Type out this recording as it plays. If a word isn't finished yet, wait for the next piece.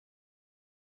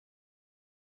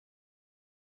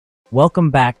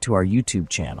Welcome back to our YouTube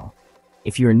channel.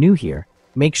 If you're new here,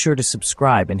 make sure to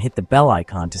subscribe and hit the bell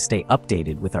icon to stay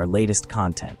updated with our latest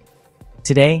content.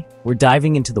 Today, we're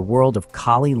diving into the world of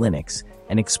Kali Linux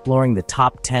and exploring the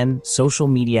top 10 social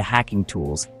media hacking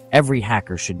tools every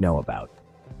hacker should know about.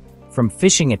 From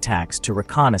phishing attacks to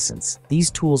reconnaissance, these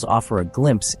tools offer a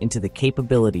glimpse into the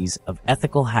capabilities of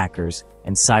ethical hackers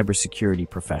and cybersecurity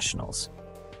professionals.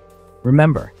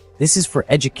 Remember, this is for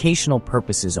educational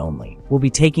purposes only. We'll be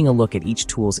taking a look at each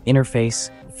tool's interface,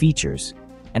 features,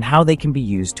 and how they can be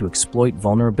used to exploit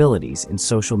vulnerabilities in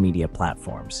social media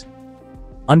platforms.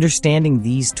 Understanding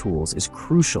these tools is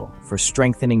crucial for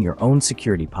strengthening your own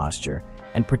security posture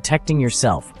and protecting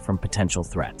yourself from potential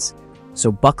threats.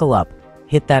 So buckle up,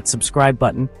 hit that subscribe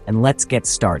button, and let's get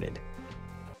started.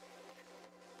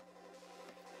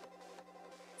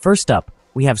 First up,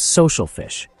 we have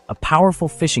SocialFish, a powerful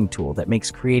phishing tool that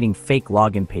makes creating fake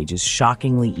login pages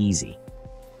shockingly easy.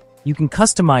 You can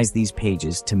customize these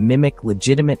pages to mimic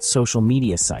legitimate social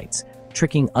media sites,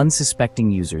 tricking unsuspecting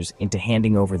users into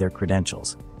handing over their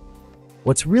credentials.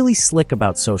 What's really slick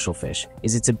about SocialFish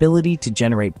is its ability to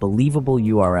generate believable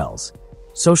URLs.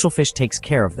 SocialFish takes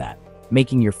care of that,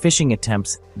 making your phishing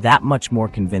attempts that much more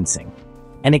convincing.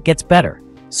 And it gets better.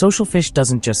 SocialFish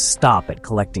doesn't just stop at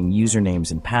collecting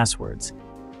usernames and passwords.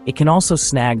 It can also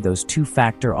snag those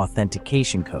two-factor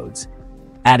authentication codes,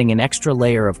 adding an extra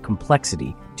layer of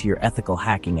complexity to your ethical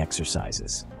hacking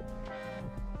exercises.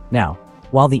 Now,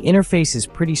 while the interface is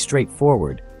pretty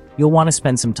straightforward, you'll want to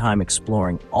spend some time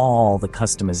exploring all the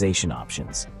customization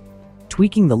options.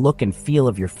 Tweaking the look and feel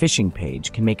of your phishing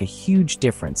page can make a huge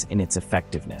difference in its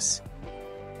effectiveness.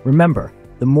 Remember,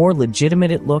 the more legitimate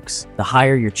it looks, the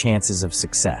higher your chances of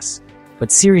success.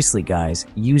 But seriously, guys,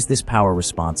 use this power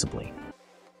responsibly.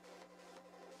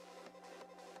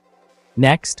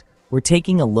 Next, we're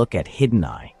taking a look at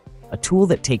HiddenEye, a tool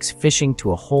that takes phishing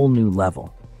to a whole new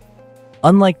level.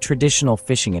 Unlike traditional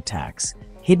phishing attacks,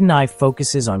 HiddenEye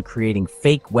focuses on creating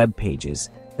fake web pages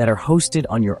that are hosted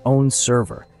on your own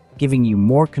server, giving you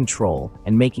more control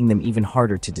and making them even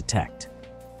harder to detect.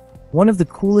 One of the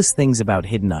coolest things about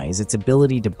HiddenEye is its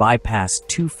ability to bypass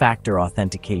two-factor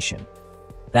authentication.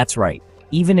 That's right,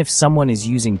 even if someone is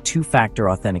using two-factor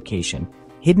authentication,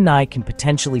 HiddenEye can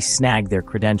potentially snag their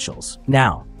credentials.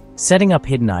 Now, setting up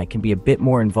HiddenEye can be a bit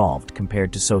more involved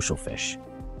compared to SocialFish.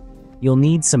 You'll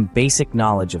need some basic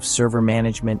knowledge of server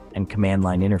management and command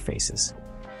line interfaces.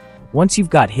 Once you've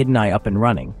got HiddenEye up and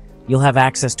running, you'll have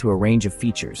access to a range of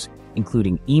features,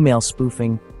 including email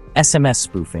spoofing, SMS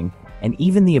spoofing, and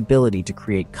even the ability to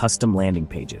create custom landing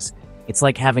pages. It's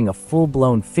like having a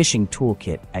full-blown phishing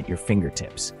toolkit at your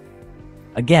fingertips.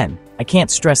 Again, I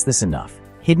can't stress this enough.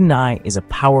 HiddenEye is a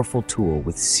powerful tool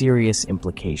with serious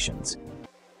implications.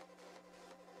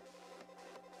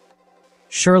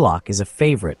 Sherlock is a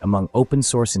favorite among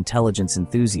open-source intelligence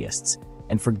enthusiasts,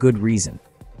 and for good reason.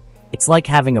 It's like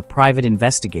having a private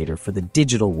investigator for the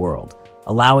digital world,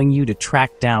 allowing you to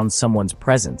track down someone's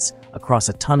presence across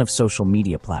a ton of social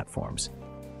media platforms.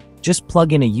 Just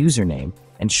plug in a username,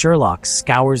 and Sherlock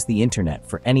scours the internet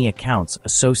for any accounts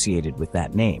associated with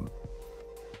that name.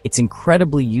 It's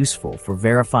incredibly useful for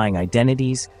verifying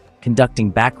identities, conducting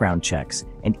background checks,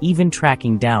 and even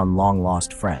tracking down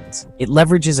long-lost friends. It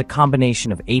leverages a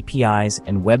combination of APIs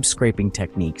and web scraping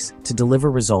techniques to deliver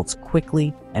results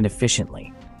quickly and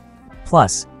efficiently.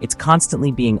 Plus, it's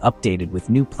constantly being updated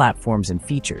with new platforms and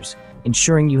features,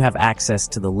 ensuring you have access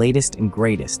to the latest and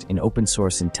greatest in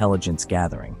open-source intelligence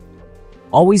gathering.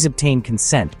 Always obtain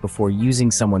consent before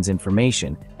using someone's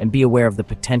information and be aware of the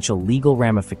potential legal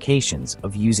ramifications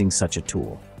of using such a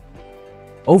tool.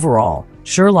 Overall,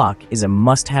 Sherlock is a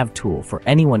must-have tool for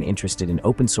anyone interested in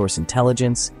open-source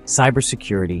intelligence,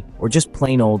 cybersecurity, or just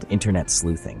plain old internet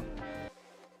sleuthing.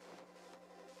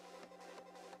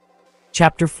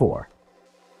 Chapter 4.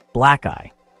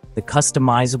 BlackEye, the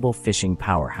Customizable Phishing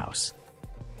Powerhouse.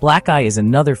 BlackEye is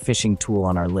another phishing tool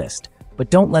on our list, but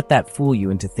don't let that fool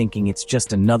you into thinking it's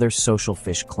just another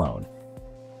SocialFish clone.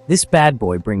 This bad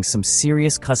boy brings some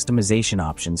serious customization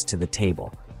options to the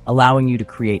table, allowing you to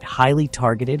create highly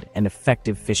targeted and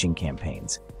effective phishing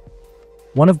campaigns.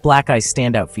 One of BlackEye's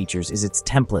standout features is its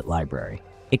template library.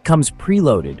 It comes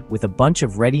preloaded with a bunch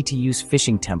of ready-to-use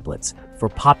phishing templates for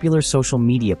popular social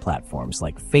media platforms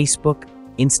like Facebook,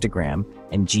 Instagram,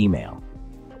 and Gmail.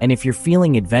 And if you're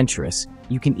feeling adventurous,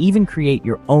 you can even create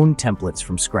your own templates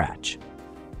from scratch.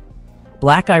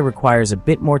 BlackEye requires a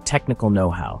bit more technical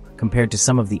know-how compared to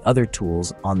some of the other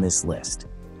tools on this list.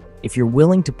 If you're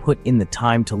willing to put in the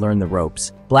time to learn the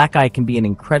ropes, BlackEye can be an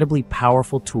incredibly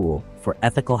powerful tool for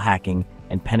ethical hacking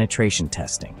and penetration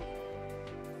testing.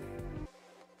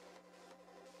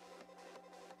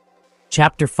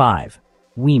 Chapter 5.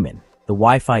 Weeman, the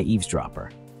Wi-Fi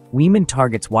Eavesdropper. Weeman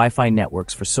targets Wi-Fi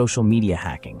networks for social media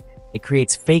hacking. It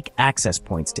creates fake access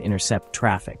points to intercept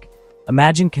traffic.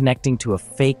 Imagine connecting to a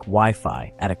fake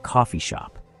Wi-Fi at a coffee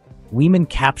shop. Weeman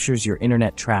captures your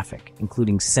internet traffic,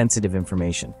 including sensitive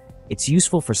information. It's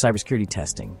useful for cybersecurity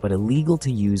testing, but illegal to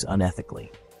use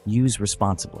unethically. Use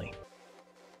responsibly.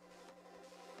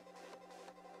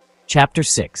 Chapter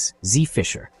 6.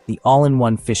 Zphisher, the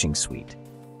all-in-one phishing suite.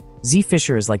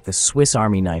 Zphisher is like the Swiss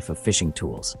Army knife of phishing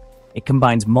tools. It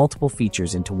combines multiple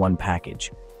features into one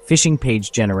package: phishing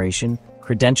page generation,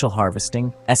 credential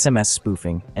harvesting, SMS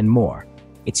spoofing, and more.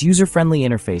 Its user-friendly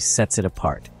interface sets it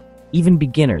apart. Even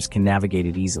beginners can navigate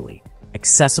it easily.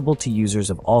 Accessible to users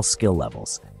of all skill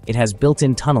levels. It has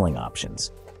built-in tunneling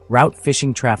options. Route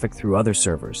phishing traffic through other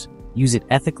servers. Use it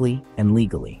ethically and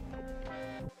legally.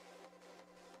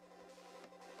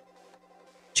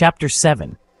 Chapter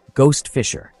 7.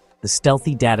 Physher, the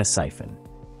Stealthy Data Siphon.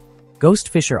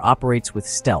 Physher operates with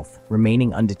stealth,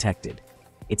 remaining undetected.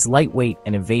 It's lightweight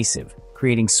and evasive,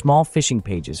 creating small phishing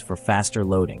pages for faster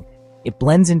loading. It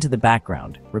blends into the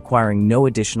background, requiring no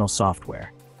additional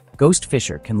software.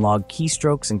 Physher can log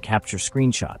keystrokes and capture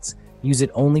screenshots. Use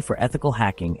it only for ethical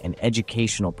hacking and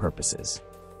educational purposes.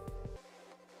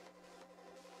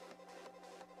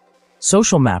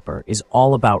 Social Mapper is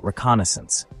all about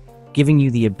reconnaissance, giving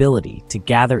you the ability to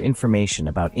gather information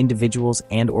about individuals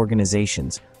and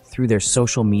organizations through their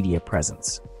social media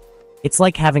presence. It's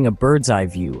like having a bird's-eye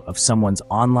view of someone's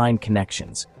online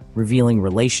connections, revealing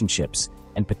relationships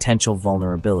and potential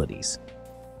vulnerabilities.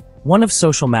 One of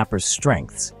Social Mapper's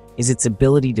strengths is its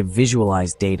ability to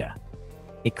visualize data.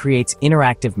 It creates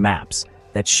interactive maps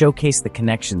that showcase the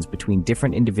connections between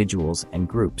different individuals and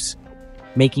groups,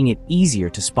 making it easier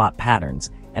to spot patterns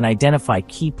and identify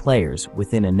key players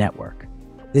within a network.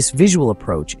 This visual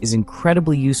approach is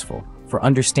incredibly useful for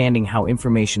understanding how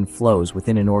information flows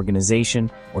within an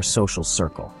organization or social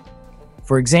circle.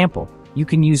 For example, you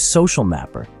can use Social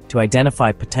Mapper to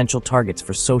identify potential targets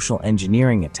for social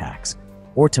engineering attacks,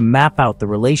 or to map out the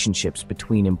relationships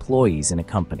between employees in a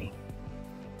company.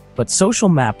 But Social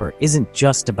Mapper isn't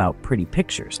just about pretty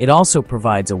pictures. It also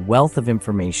provides a wealth of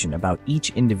information about each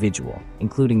individual,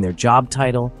 including their job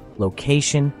title,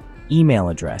 location, email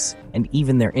address, and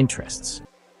even their interests.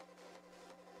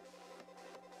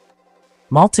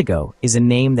 Maltego is a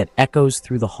name that echoes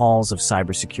through the halls of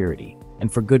cybersecurity,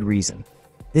 and for good reason.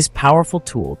 This powerful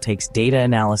tool takes data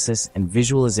analysis and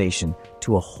visualization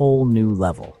to a whole new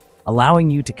level,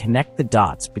 allowing you to connect the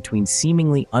dots between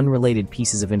seemingly unrelated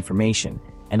pieces of information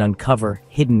and uncover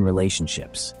hidden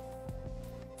relationships.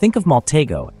 Think of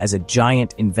Maltego as a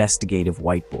giant investigative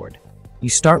whiteboard. You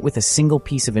start with a single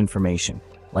piece of information,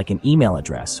 like an email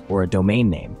address or a domain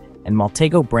name, and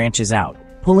Maltego branches out,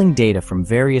 pulling data from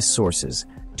various sources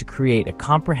to create a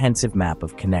comprehensive map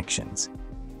of connections.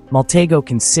 Maltego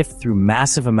can sift through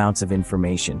massive amounts of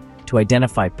information to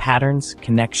identify patterns,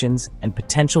 connections, and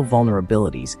potential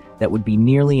vulnerabilities that would be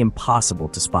nearly impossible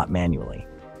to spot manually.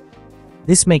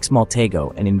 This makes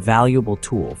Maltego an invaluable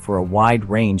tool for a wide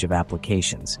range of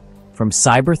applications, from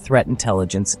cyber threat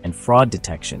intelligence and fraud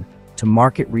detection to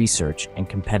market research and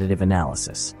competitive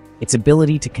analysis. Its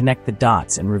ability to connect the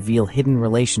dots and reveal hidden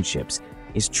relationships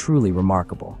is truly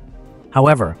remarkable.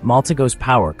 However, Maltego's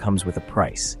power comes with a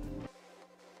price.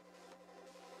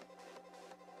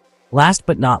 Last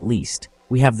but not least,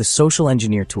 we have the Social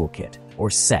Engineer Toolkit, or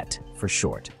SET for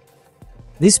short.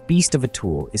 This beast of a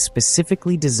tool is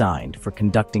specifically designed for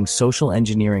conducting social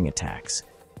engineering attacks,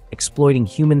 exploiting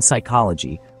human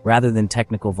psychology rather than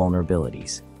technical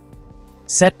vulnerabilities.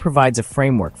 SET provides a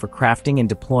framework for crafting and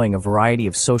deploying a variety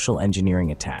of social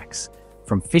engineering attacks,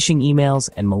 from phishing emails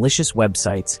and malicious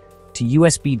websites to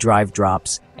USB drive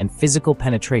drops and physical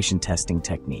penetration testing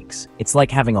techniques. It's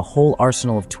like having a whole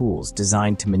arsenal of tools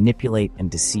designed to manipulate and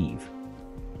deceive.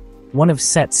 One of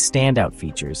SET's standout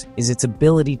features is its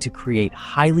ability to create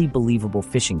highly believable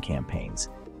phishing campaigns.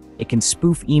 It can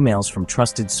spoof emails from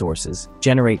trusted sources,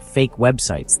 generate fake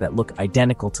websites that look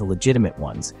identical to legitimate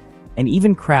ones, and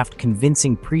even craft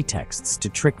convincing pretexts to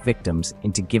trick victims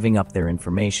into giving up their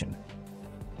information.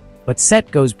 But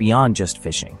SET goes beyond just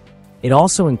phishing. It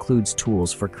also includes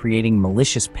tools for creating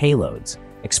malicious payloads,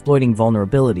 exploiting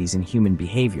vulnerabilities in human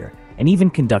behavior, and even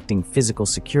conducting physical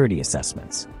security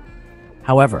assessments.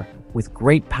 However, with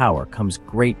great power comes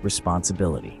great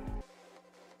responsibility.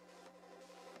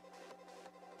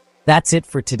 That's it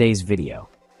for today's video.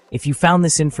 If you found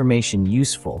this information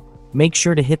useful, make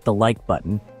sure to hit the like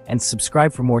button and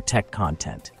subscribe for more tech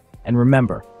content. And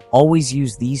remember, always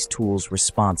use these tools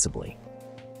responsibly.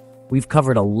 We've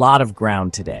covered a lot of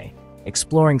ground today,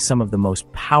 exploring some of the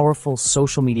most powerful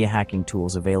social media hacking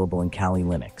tools available in Kali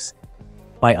Linux.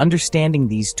 By understanding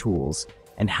these tools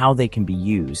and how they can be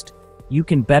used, you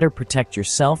can better protect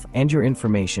yourself and your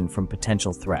information from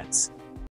potential threats.